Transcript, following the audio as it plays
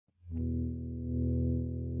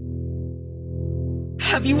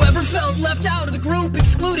Have you ever felt left out of the group,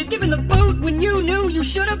 excluded, given the boot when you knew you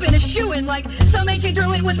should have been a shoo-in? Like some ancient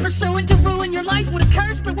druid was pursuing to ruin your life with a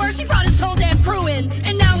curse, but worse, he brought his whole damn crew in.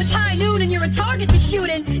 And now it's high noon and you're a target to shoot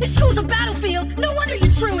in. This school's a battlefield, no wonder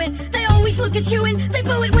you're truant. They always look at you and they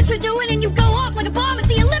boo at what you're doing, and you go off like a bomb at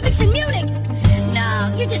the Olympics in Munich.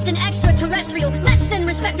 No, you're just an extraterrestrial, less than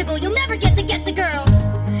respectable. You'll never get the girl.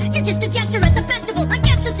 You're just a jester at the festival. I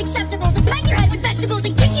guess it's acceptable to pack your head with vegetables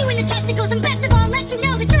and kick you in the testicles, and best of all, let you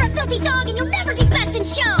know that you're a filthy dog and you'll never be best in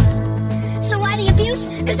show. So why the abuse?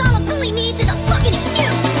 Cause all of